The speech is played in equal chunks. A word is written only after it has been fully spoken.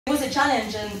was a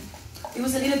challenge, and it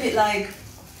was a little bit like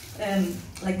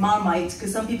Marmite,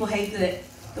 because some people hated it.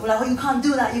 They were like, oh, you can't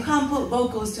do that, you can't put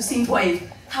vocals to synthwave,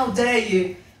 how dare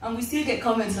you? And we still get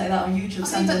comments like that on YouTube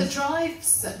sometimes. I think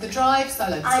the drive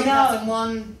solo,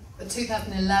 2001,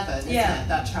 2011, isn't it,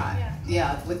 that track?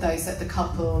 Yeah, with those, the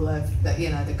couple of,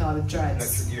 the guy with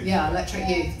dreads. Electric Youth. Yeah, Electric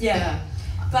Youth. Yeah.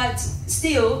 But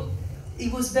still,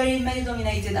 it was very male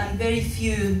dominated and very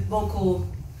few vocal.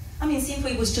 I mean,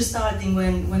 synthwave was just starting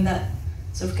when that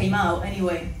sort of came out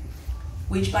anyway.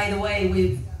 Which, by the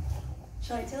way,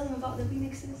 shall I tell them about the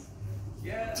remixes?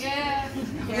 Yeah.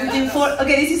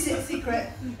 Okay, this is a secret.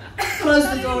 Close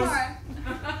the doors.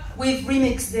 We've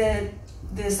remixed the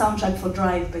soundtrack for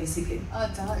Drive, basically. Oh,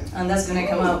 dope. And that's going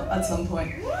to come out at some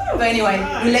point. But anyway,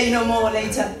 we'll let you know more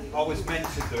later. I was meant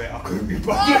to do it, I couldn't be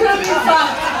bothered. You couldn't be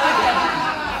bothered.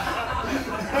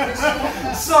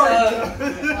 Sorry.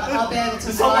 I'll be able to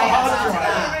It's on my write hard about drive.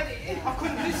 that. I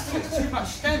couldn't listen to too much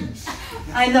stems.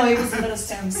 I know, it was a lot of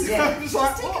stems, yeah. It was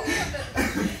like, what?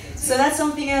 So that's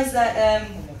something else that,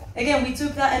 again, we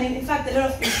took that, and in fact, a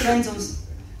lot of instrumentals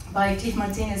by Cliff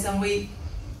Martinez, and we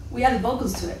added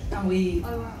vocals to it, and we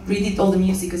redid all the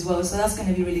music as well, so that's going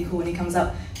to be really cool when it comes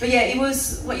out. But yeah, it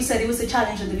was, what you said, it was a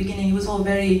challenge at the beginning. It was all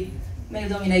very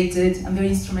male-dominated and very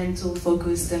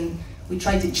instrumental-focused, and we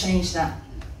tried to change that,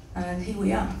 and here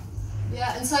we are.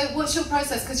 Yeah, and so what's your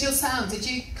process? Because your sound, did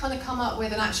you kind of come up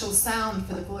with an actual sound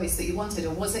for the voice that you wanted,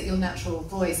 or was it your natural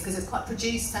voice? Because it's quite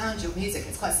produced sound, your music,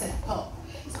 it's quite synth pop.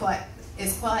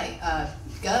 It's quite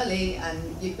girly,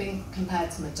 and you've been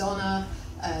compared to Madonna,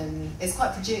 and it's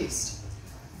quite produced.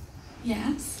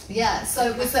 Yes. Yeah,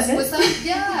 so was that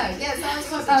yeah, it sounds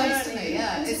quite produced to me,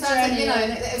 yeah. It sounds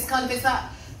like, is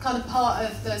that kind of part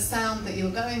of the sound that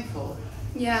you're going for?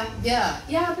 Yeah. Yeah.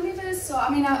 Yeah, I believe it is. So, I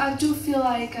mean, I do feel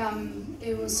like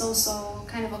it was also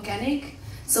kind of organic.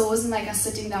 So it wasn't like us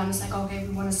sitting down and it's like, okay,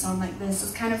 we want to sound like this.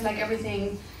 It's kind of like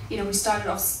everything, we started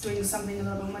off doing something a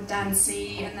little bit more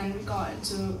dancey, and then we got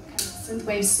into kind of the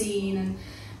synthwave scene, and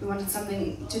we wanted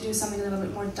to do something a little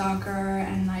bit more darker,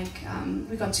 and like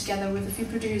we got together with a few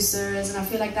producers, and I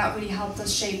feel like that really helped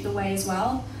us shape the way as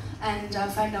well. And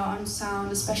find our own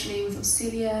sound, especially with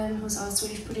Oscillion, who's our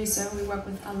Swedish producer, we work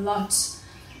with a lot.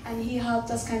 And he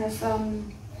helped us kind of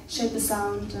shape the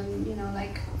sound, and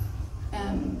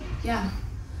yeah.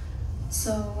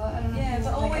 So I don't know. Yeah,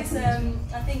 but always,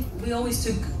 I think we always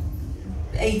took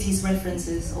 80s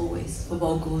references always for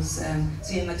vocals. So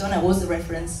yeah, Madonna was the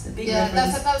reference, a big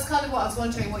reference. That was kind of what I was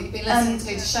wondering, what you've been listening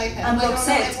to shape it. And whether or not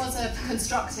it was a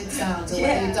constructed sound, or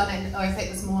whether you'd done it, or if it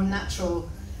was more natural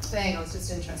thing. I was just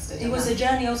interested. It was a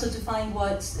journey also to find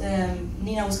what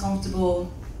Nina was comfortable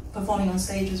performing on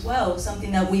stage as well,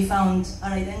 something that we found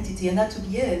our identity, and that took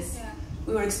years. Yeah.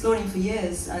 We were exploring for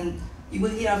years, and you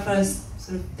would hear our first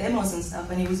sort of demos and stuff,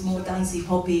 and it was more dancey,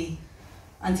 poppy,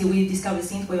 until we discovered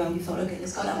synthwave, and we thought, okay,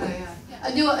 let's go that way. Yeah.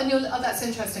 And you're, that's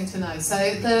interesting to know. So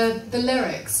the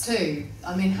lyrics too.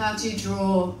 I mean, how do you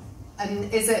draw?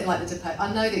 And is it like the Depeche?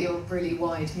 I know that you're a really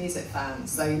wide music fan,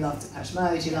 so you love Depeche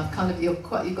Mode. You love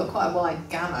you've got quite a wide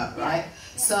gamut, right? Yeah.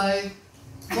 So,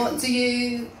 where do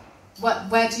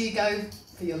you go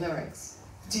for your lyrics?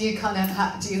 Do you kind of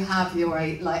do you have your,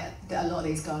 like a lot of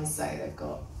these guys say they've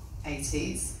got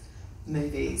 80s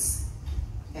movies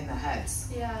in their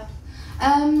heads? Yeah.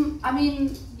 I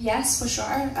mean, yes, for sure.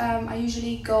 I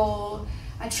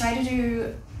try to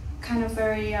do kind of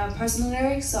very personal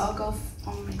lyrics, so I'll go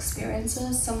on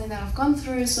experiences, something that I've gone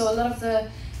through. So a lot of the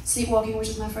Sleepwalking, which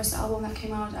is my first album that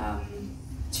came out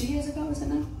 2 years ago, is it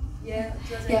now? Yeah,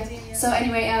 2018, yeah. So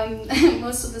anyway,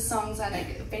 most of the songs are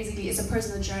like, basically it's a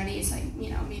personal journey. It's like,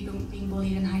 me being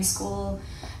bullied in high school,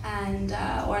 and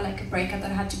or like a breakup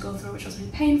that I had to go through, which was really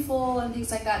painful, and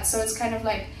things like that. So it's kind of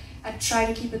like, I try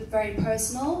to keep it very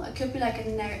personal. It could be like a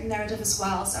narrative as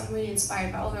well. So I'm really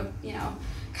inspired by all the,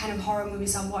 kind of horror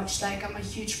movies I've watched. Like, I'm a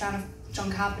huge fan of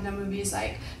John Carpenter movies,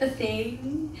 like The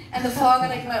Thing and The Fog are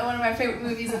like one of my favorite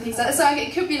movies and things like that. So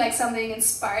it could be like something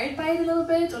inspired by it a little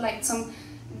bit, or like some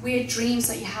weird dreams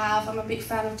that you have. I'm a big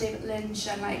fan of David Lynch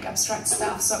and like abstract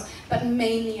stuff. So, but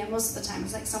mainly and most of the time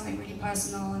it's like something really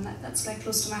personal, and that's like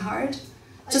close to my heart.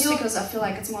 Just because I feel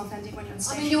like it's more authentic when you're on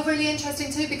stage. I mean, you're really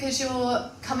interesting too, because you're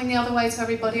coming the other way to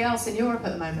everybody else in Europe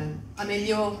at the moment. I mean,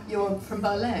 you're from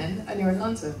Berlin and you're in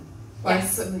London.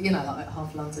 Whereas, like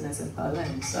half London is in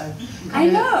Berlin, so... I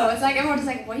know, it's like everyone's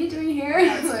like, what are you doing here?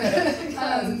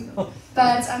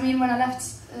 But I mean, when I left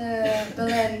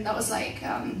Berlin, that was like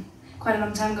quite a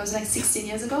long time ago. It was like 16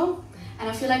 years ago. And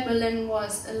I feel like Berlin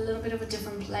was a little bit of a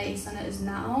different place than it is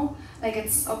now. Like,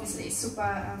 it's obviously super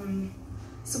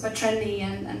super trendy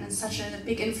and such a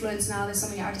big influence now. There's so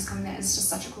many artists coming there. It's just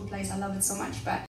such a cool place. I love it so much. But